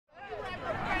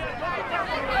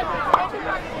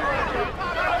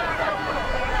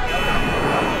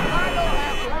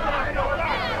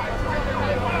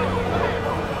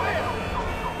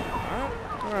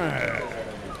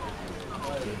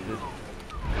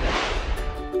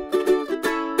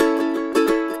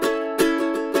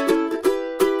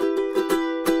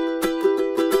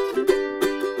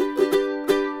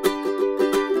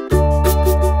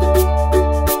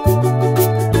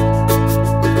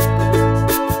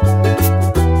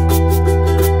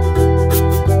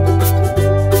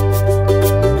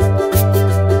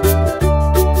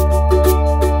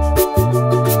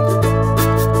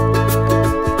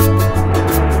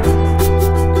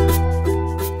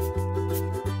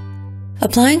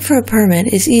Applying for a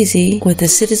permit is easy with the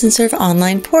Citizenserve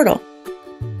online portal.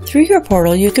 Through your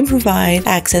portal, you can provide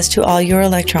access to all your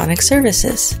electronic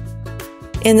services.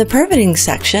 In the permitting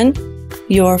section,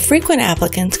 your frequent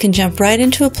applicants can jump right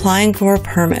into applying for a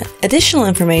permit. Additional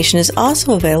information is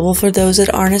also available for those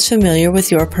that aren't as familiar with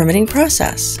your permitting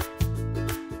process.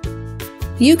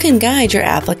 You can guide your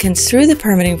applicants through the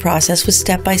permitting process with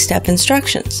step-by-step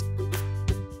instructions.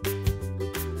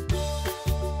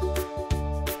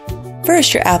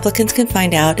 First, your applicants can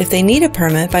find out if they need a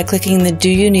permit by clicking the Do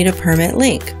You Need a Permit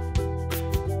link.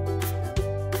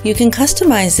 You can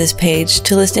customize this page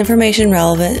to list information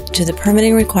relevant to the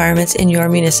permitting requirements in your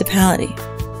municipality.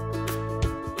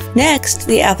 Next,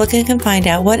 the applicant can find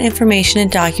out what information and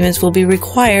documents will be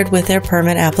required with their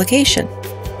permit application.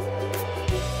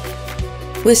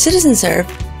 With Citizenserve,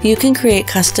 you can create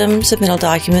custom submittal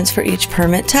documents for each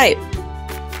permit type,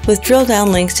 with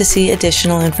drill-down links to see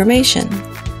additional information.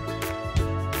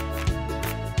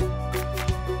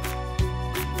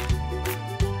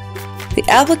 The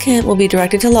applicant will be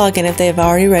directed to log in if they have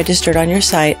already registered on your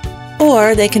site,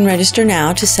 or they can register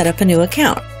now to set up a new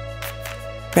account.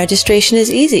 Registration is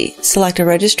easy. Select a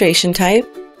registration type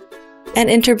and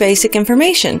enter basic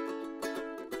information,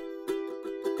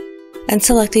 and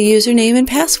select a username and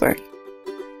password.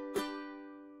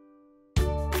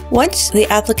 Once the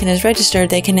applicant is registered,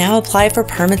 they can now apply for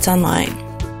permits online.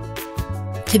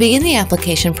 To begin the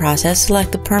application process,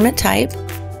 select the permit type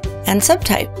and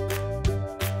subtype.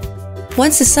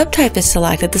 Once the subtype is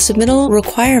selected, the submittal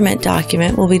requirement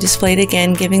document will be displayed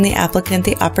again, giving the applicant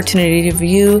the opportunity to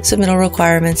view submittal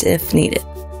requirements if needed.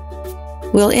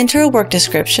 We'll enter a work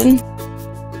description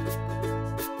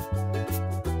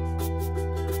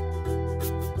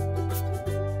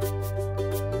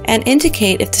and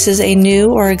indicate if this is a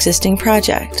new or existing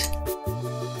project.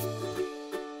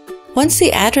 Once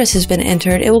the address has been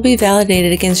entered, it will be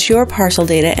validated against your parcel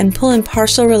data and pull in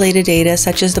parcel-related data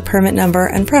such as the permit number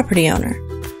and property owner.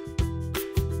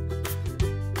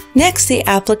 Next, the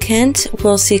applicant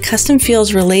will see custom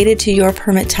fields related to your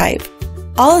permit type.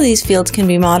 All of these fields can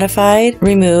be modified,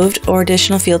 removed, or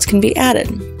additional fields can be added.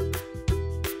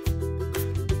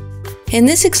 In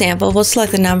this example, we'll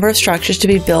select the number of structures to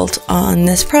be built on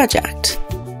this project,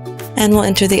 and we'll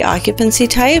enter the occupancy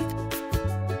type,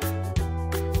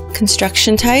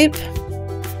 construction type,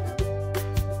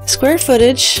 square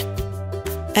footage,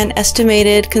 and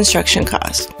estimated construction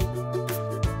cost.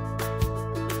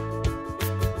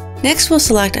 Next, we'll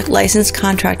select a licensed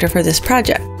contractor for this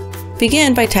project.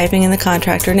 Begin by typing in the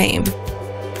contractor name,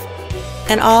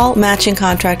 and all matching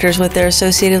contractors with their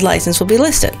associated license will be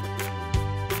listed.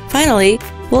 Finally,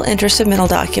 we'll enter submittal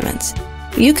documents.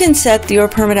 You can set your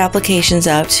permit applications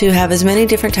up to have as many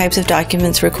different types of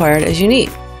documents required as you need.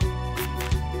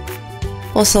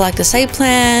 We'll select a site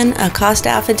plan, a cost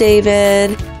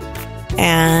affidavit,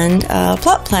 and a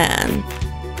plot plan.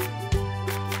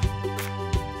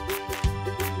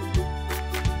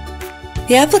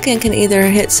 The applicant can either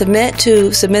hit submit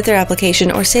to submit their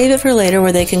application or save it for later,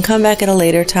 where they can come back at a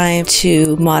later time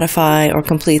to modify or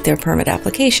complete their permit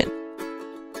application.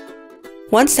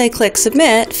 Once they click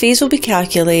submit, fees will be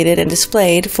calculated and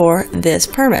displayed for this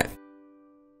permit.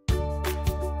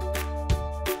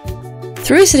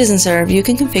 Through Citizenserve, you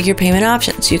can configure payment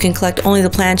options. You can collect only the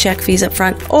plan check fees up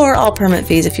front or all permit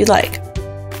fees if you'd like.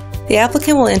 The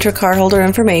applicant will enter cardholder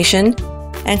information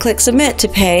and click submit to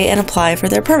pay and apply for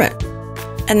their permit.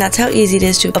 And that's how easy it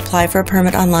is to apply for a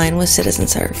permit online with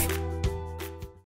Citizenserve.